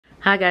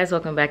Hi guys,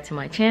 welcome back to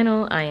my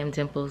channel. I am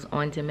Dimples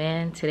on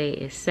Demand. Today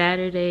is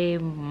Saturday,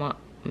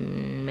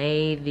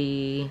 May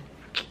the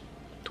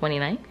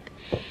 29th,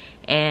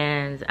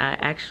 and I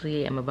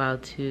actually am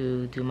about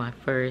to do my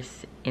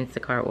first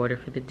Instacart order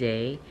for the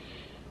day.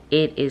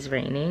 It is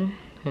raining,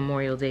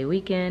 Memorial Day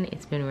weekend.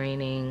 It's been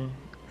raining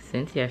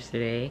since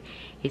yesterday.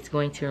 It's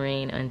going to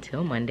rain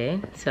until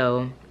Monday,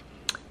 so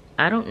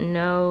I don't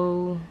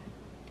know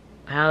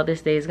how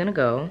this day is gonna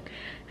go.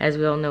 As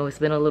we all know, it's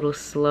been a little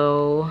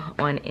slow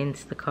on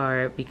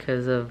Instacart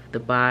because of the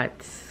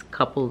bots,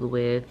 coupled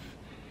with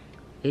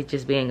it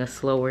just being a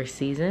slower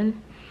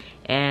season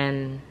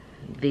and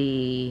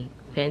the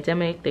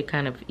pandemic. They're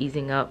kind of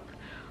easing up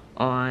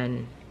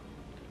on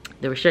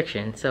the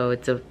restrictions, so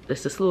it's a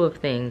slew of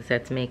things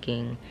that's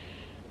making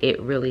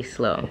it really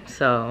slow.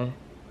 So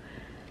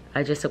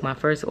I just took my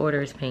first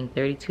order. It's paying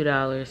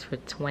 $32 for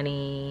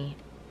 20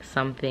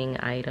 something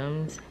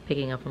items,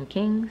 picking up from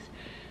King's.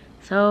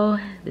 So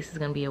this is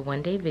gonna be a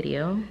one-day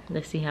video.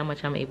 Let's see how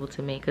much I'm able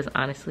to make, because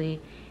honestly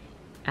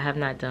I have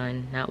not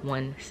done not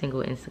one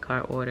single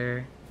Instacart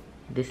order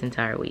this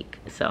entire week,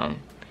 so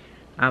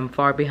I'm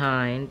far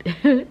behind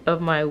of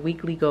my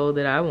weekly goal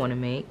that I want to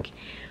make.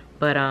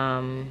 But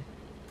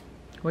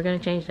we're gonna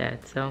change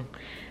that. So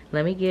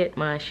let me get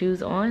my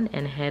shoes on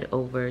and head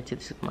over to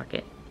the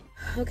supermarket.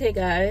 Okay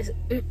guys,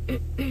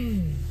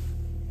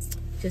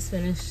 just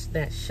finished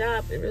that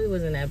shop. It really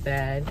wasn't that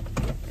bad,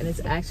 and it's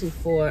actually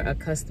for a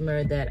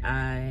customer that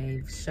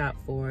I've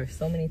shopped for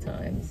so many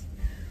times.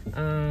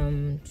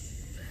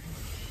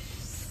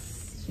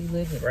 She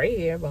lives right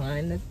here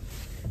behind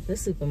the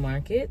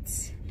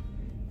supermarket,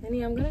 and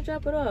yeah, I'm gonna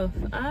drop it off.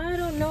 I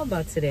don't know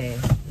about today.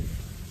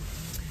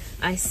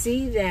 I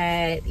see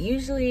that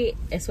usually,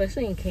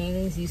 especially in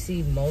King's, you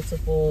see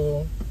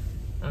multiple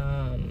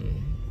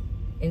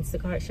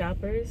Instacart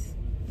shoppers.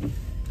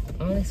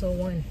 I only saw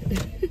one.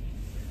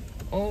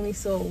 Only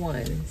sold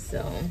one,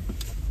 so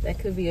that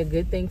could be a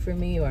good thing for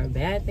me or a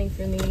bad thing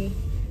for me.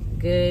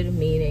 Good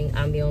meaning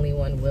I'm the only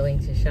one willing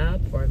to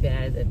shop, or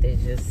bad that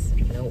there's just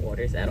no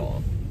orders at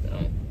all.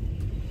 So,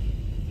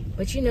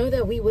 but you know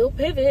that we will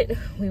pivot.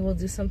 We will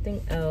do something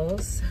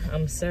else.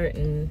 I'm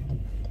certain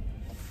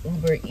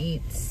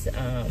UberEats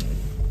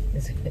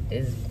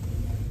is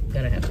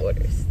gonna have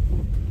orders.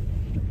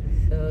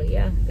 So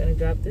yeah, gonna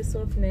drop this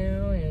off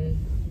now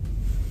and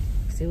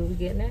see what we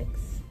get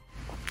next.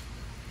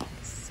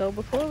 So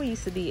before, we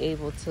used to be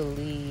able to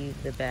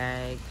leave the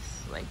bags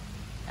like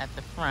at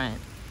the front.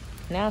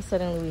 Now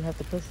suddenly we have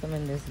to put them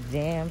in this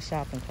damn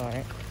shopping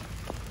cart.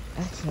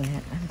 I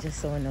can't. I'm just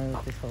so annoyed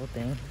with this whole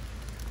thing.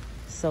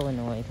 So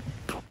annoyed.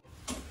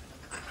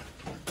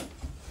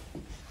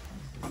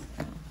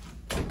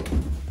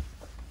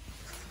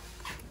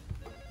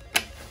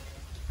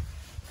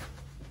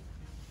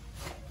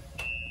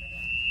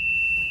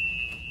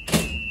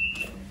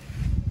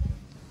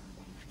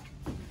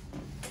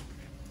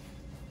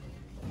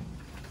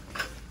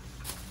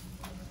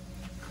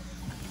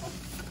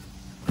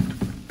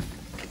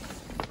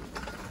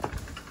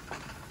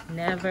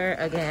 Never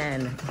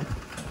again.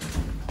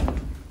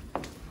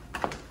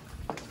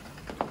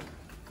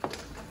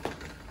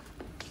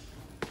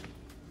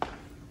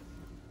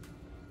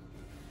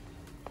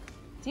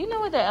 Do you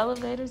know where the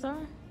elevators are?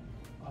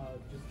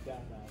 Just down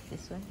that.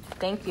 This way.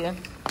 Thank you.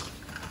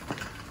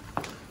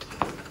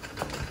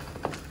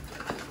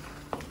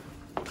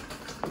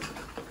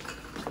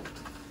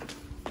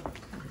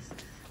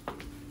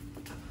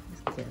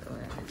 Let's get away.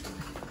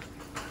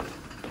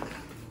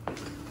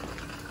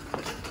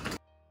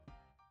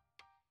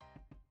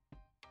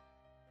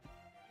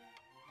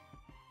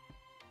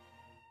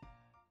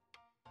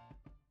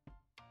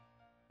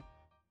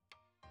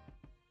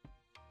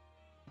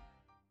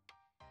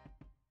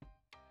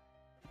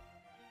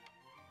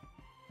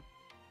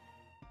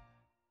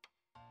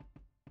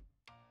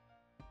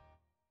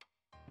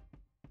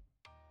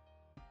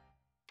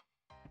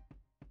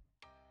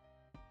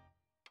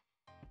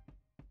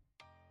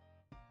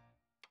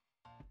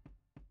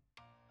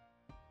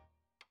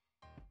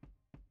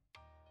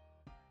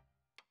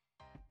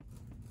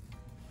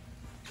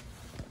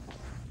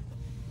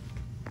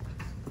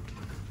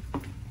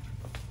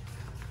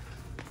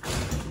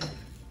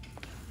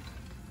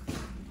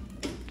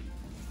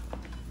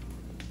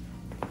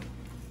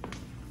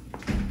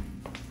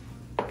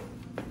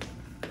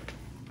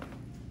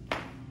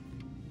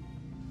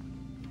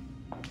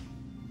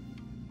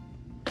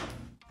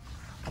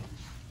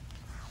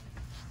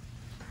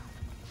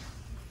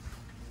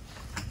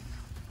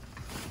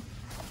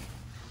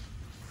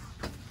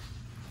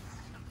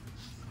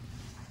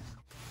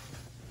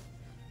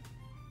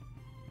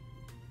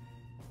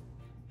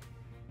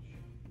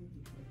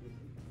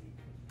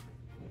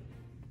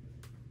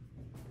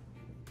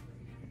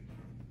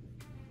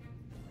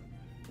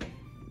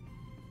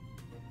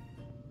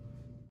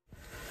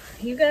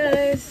 You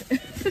guys,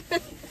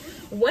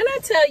 when I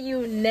tell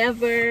you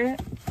never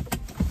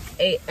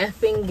a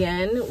effing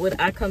again would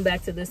I come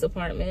back to this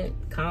apartment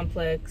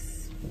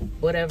complex,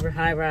 whatever,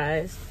 high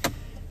rise,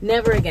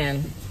 never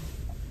again,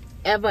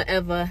 ever,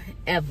 ever,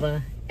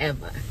 ever,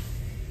 ever.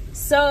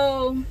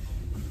 So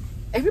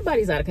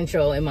everybody's out of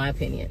control, in my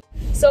opinion.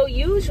 So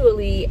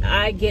usually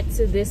I get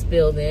to this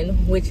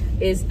building, which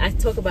is, I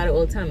talk about it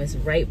all the time, it's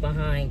right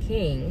behind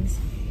King's,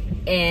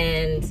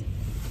 and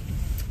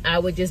I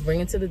would just bring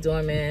it to the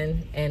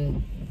doorman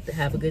and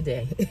have a good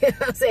day.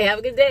 I'll say, have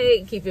a good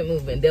day, keep it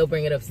moving. They'll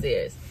bring it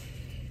upstairs.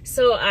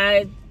 So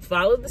I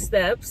follow the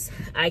steps.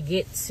 I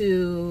get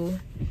to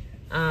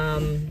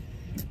the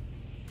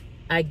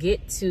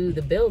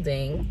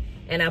building,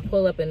 and I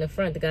pull up in the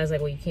front. The guy's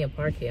like, well, you can't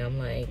park here. I'm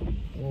like,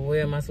 well,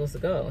 where am I supposed to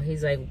go?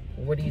 He's like,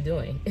 what are you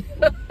doing?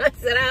 I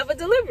said, I have a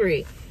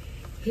delivery.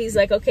 He's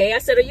like, okay. I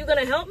said, are you going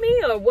to help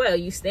me or what? Are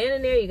you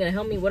standing there? You're going to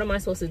help me? What am I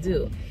supposed to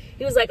do?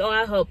 He was like, oh,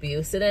 I'll help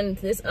you. So then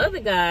this other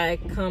guy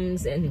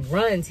comes and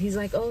runs. He's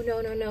like, oh,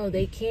 no.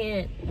 They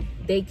can't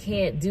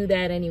do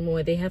that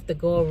anymore. They have to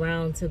go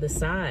around to the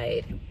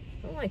side.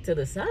 I'm like, to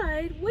the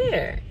side?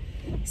 Where?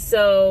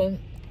 So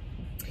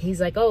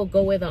he's like, oh,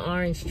 go where the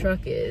orange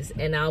truck is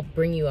and I'll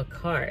bring you a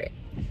cart.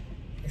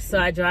 So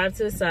I drive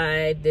to the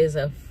side. There's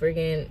a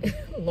friggin'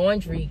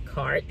 laundry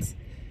cart.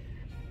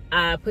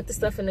 I put the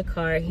stuff in the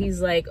cart.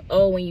 He's like,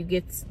 oh, when you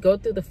go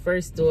through the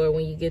first door,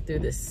 when you get through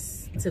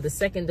to the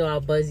second door, I'll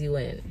buzz you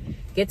in.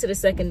 Get to the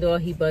second door,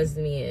 he buzzed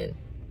me in.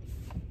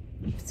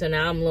 So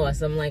now I'm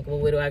lost. I'm like, well,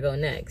 where do I go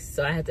next?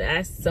 So I had to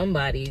ask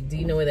somebody, do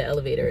you know where the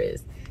elevator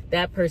is?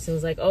 That person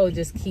was like, oh,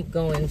 just keep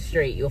going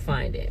straight, you'll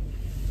find it.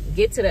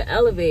 Get to the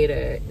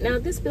elevator. Now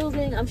this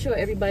building, I'm sure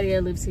everybody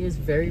that lives here is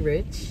very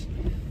rich,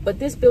 but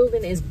this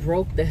building is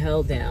broke the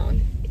hell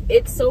down.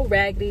 It's so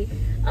raggedy.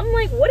 I'm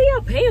like, what are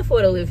y'all paying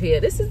for to live here?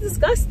 This is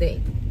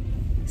disgusting.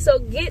 So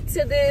get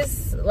to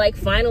this like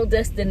final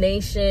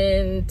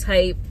destination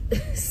type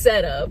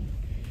setup,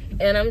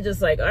 and I'm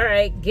just like, all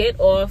right, get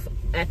off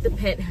at the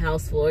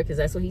penthouse floor, because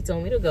that's what he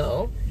told me to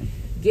go.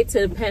 Get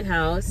to the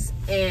penthouse,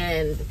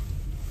 and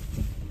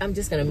I'm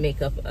just gonna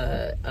make up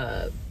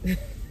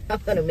I'm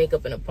gonna make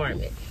up an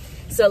apartment.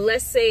 So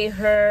let's say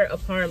her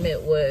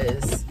apartment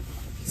was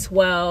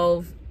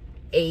 12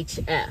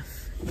 HF.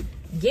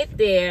 Get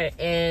there,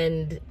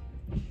 and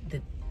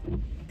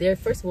their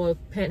first of all,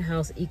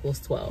 penthouse equals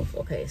 12.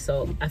 Okay,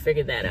 so I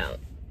figured that out.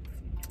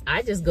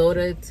 I just go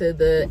to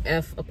the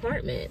F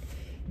apartment.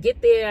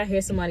 Get there, I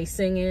hear somebody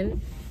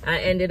singing. I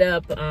ended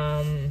up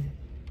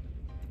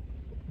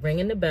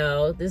ringing the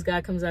bell. This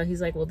guy comes out,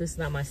 he's like, well, this is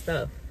not my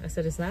stuff. I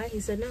said, it's not? He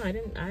said, no,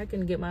 I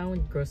can get my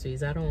own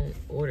groceries. I don't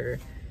order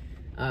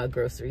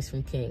groceries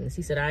from King's.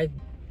 He said, I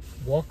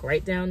walk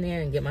right down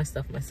there and get my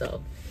stuff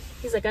myself.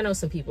 He's like, I know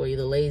some people are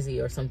either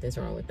lazy or something's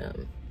wrong with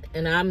them.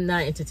 And I'm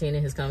not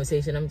entertaining his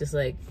conversation. I'm just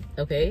like,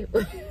 okay,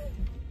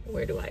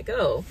 where do I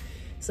go?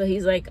 So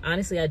he's like,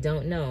 honestly, I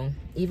don't know.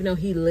 Even though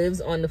he lives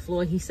on the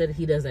floor, he said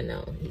he doesn't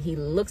know. He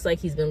looks like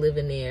he's been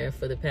living there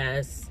for the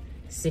past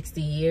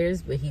 60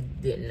 years, but he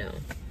didn't know.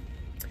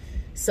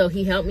 So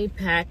he helped me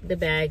pack the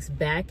bags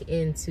back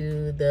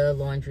into the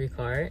laundry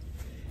cart,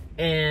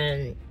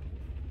 and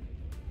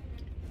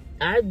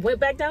I went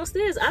back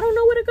downstairs. I don't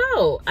know where to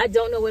go. I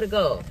don't know where to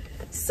go.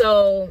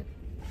 So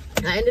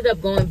I ended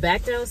up going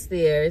back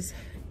downstairs,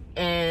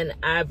 and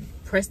I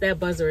pressed that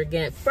buzzer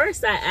again.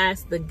 First, I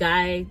asked the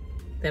guy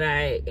that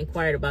I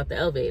inquired about the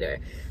elevator.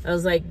 I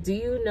was like, do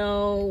you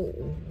know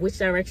which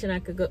direction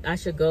I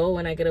should go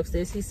when I get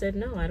upstairs? He said,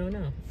 no, I don't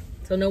know.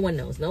 So no one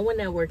knows. No one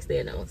that works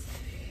there knows.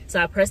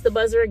 So I pressed the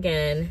buzzer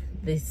again.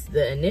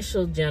 The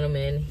initial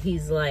gentleman,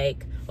 he's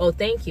like, oh,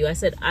 thank you. I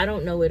said, I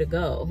don't know where to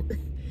go.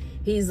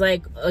 He's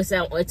like, it's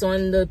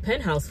on the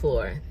penthouse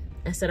floor.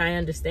 I said, I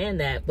understand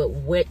that, but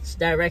which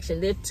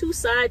direction? There are two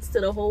sides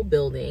to the whole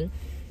building.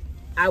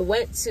 I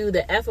went to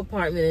the F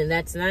apartment, and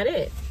that's not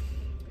it.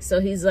 So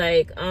he's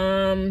like,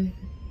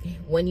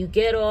 when you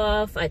get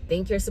off, I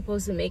think you're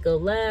supposed to make a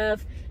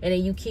left, and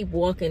then you keep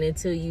walking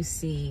until you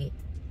see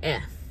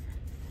F.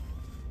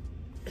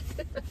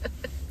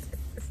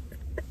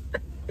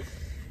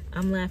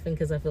 I'm laughing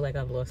because I feel like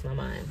I've lost my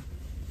mind.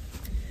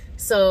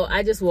 So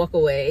I just walk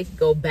away,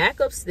 go back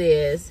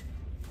upstairs.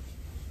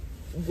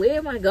 Where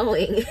am I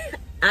going?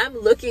 I'm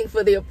looking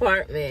for the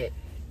apartment.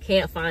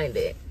 Can't find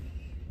it.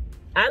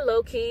 I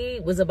low-key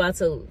was about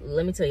to,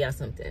 let me tell y'all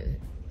something.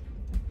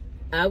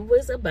 I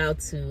was about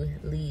to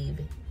leave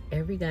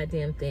every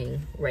goddamn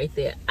thing right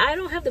there. I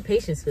don't have the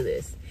patience for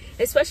this,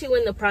 especially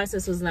when the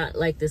process was not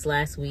like this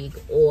last week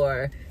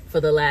or for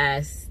the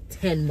last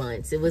 10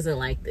 months. It wasn't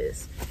like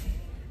this.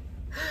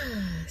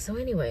 So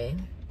anyway,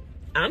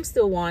 I'm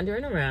still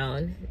wandering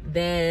around.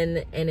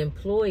 Then an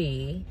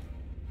employee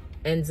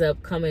ends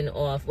up coming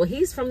off. Well,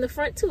 he's from the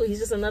front too. He's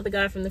just another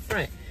guy from the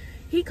front.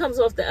 He comes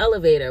off the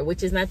elevator,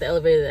 which is not the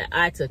elevator that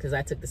I took, because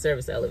I took the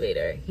service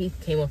elevator. He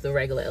came off the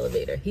regular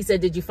elevator. He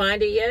said, did you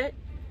find it yet?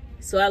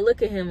 So I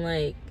look at him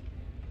like,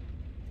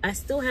 I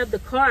still have the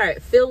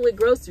cart filled with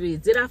groceries.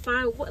 Did I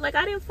find what? Like,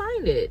 I didn't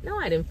find it. No,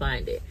 I didn't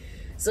find it.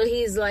 So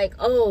he's like,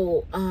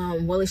 oh,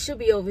 well, it should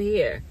be over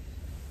here.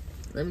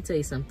 Let me tell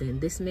you something.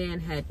 This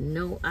man had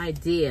no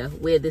idea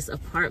where this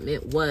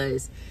apartment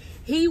was.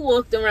 He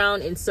walked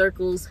around in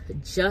circles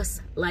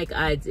just like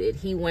I did.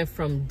 He went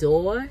from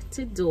door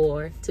to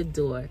door to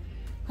door,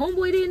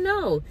 Homeboy didn't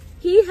know.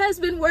 He has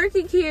been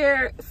working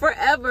here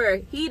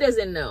forever. He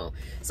doesn't know.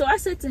 So I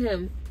said to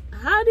him,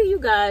 how do you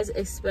guys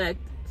expect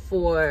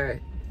for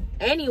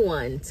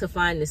anyone to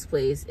find this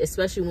place,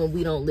 especially when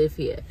we don't live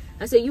here?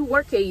 I said, you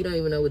work here, you don't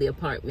even know where the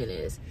apartment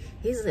is.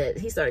 He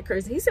started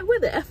cursing. He said, where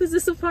the F is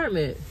this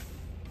apartment?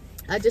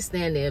 I just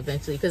stand there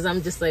eventually because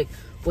I'm just like,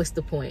 what's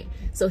the point?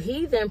 So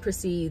he then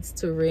proceeds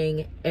to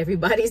ring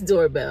everybody's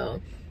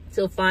doorbell.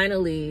 So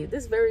finally,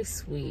 this very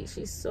sweet,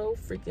 she's so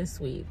freaking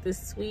sweet.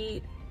 This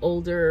sweet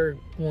older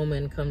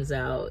woman comes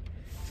out.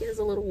 She has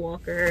a little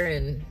walker,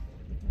 and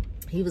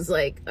he was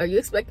like, are you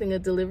expecting a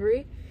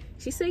delivery?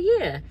 She said,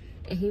 yeah.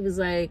 And he was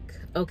like,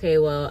 okay,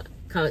 well,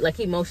 come. Like,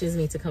 he motions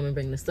me to come and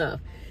bring the stuff.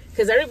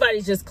 Because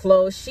everybody's just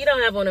close. She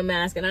don't have on a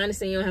mask, and I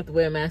understand you don't have to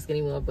wear a mask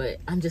anymore,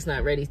 but I'm just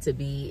not ready to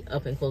be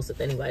up and close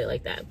with anybody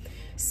like that.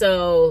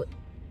 So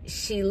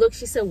she looked,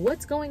 she said,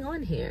 what's going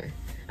on here?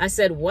 I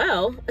said,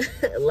 well,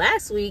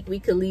 last week we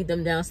could lead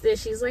them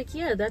downstairs. She's like,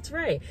 yeah, that's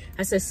right.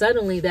 I said,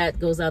 suddenly that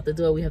goes out the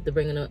door. We have to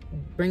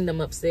bring them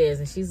upstairs.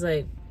 And she's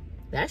like,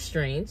 that's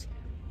strange.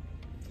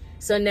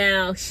 So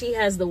now she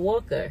has the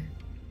walker.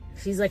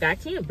 She's like, I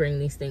can't bring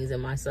these things in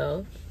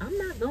myself. I'm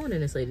not going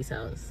in this lady's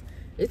house.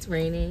 It's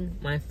raining.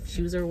 My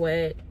shoes are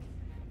wet.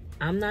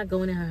 I'm not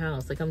going in her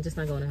house. Like, I'm just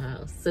not going in her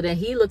house. So then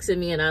he looks at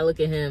me and I look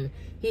at him.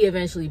 He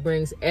eventually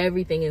brings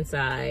everything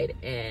inside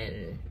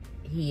and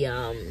he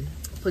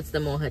puts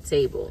them on her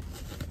table.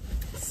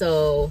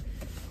 So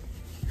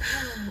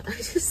I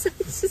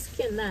just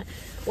cannot.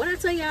 When I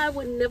tell you I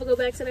would never go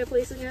back to that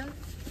place again,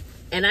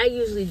 and I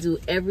usually do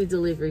every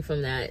delivery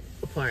from that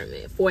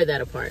apartment, for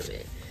that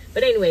apartment.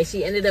 But anyway,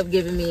 she ended up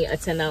giving me a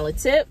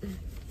 $10 tip.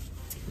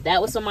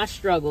 That was for my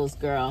struggles,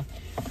 girl.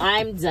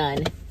 I'm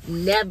done.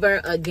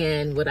 Never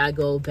again would I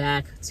go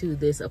back to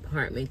this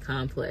apartment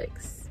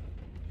complex.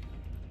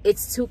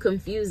 It's too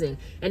confusing.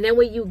 And then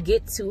when you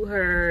get to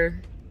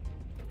her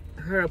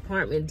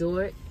apartment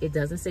door, it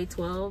doesn't say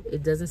 12,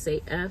 it doesn't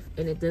say F,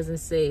 and it doesn't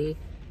say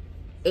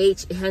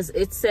H.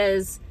 It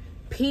says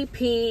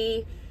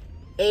PPHI.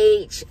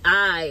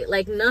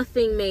 Like,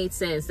 nothing made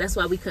sense. That's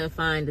why we couldn't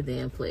find the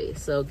damn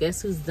place. So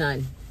guess who's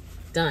done?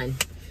 Done.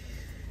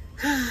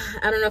 I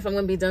don't know if I'm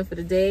gonna be done for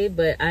the day,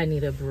 but I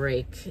need a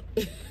break.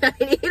 I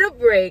need a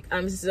break.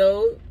 I'm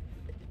so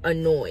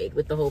annoyed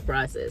with the whole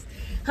process.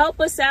 Help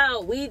us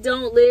out. We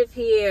don't live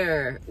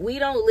here. We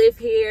don't live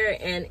here,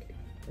 and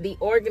the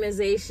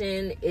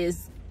organization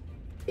it's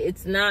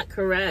not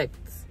correct.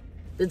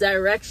 The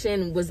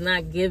direction was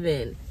not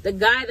given. The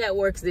guy that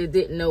works there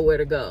didn't know where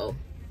to go.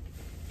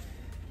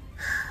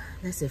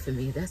 That's it for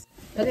me.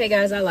 Okay,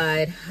 guys, I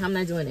lied. I'm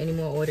not doing any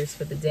more orders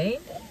for the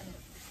day.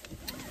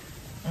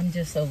 I'm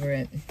just over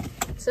it.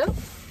 So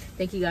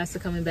thank you guys for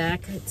coming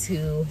back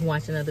to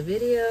watch another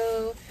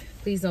video.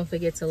 Please don't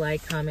forget to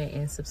like, comment,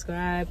 and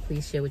subscribe.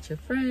 Please share with your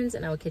friends,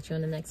 and I will catch you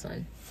on the next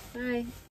one. Bye.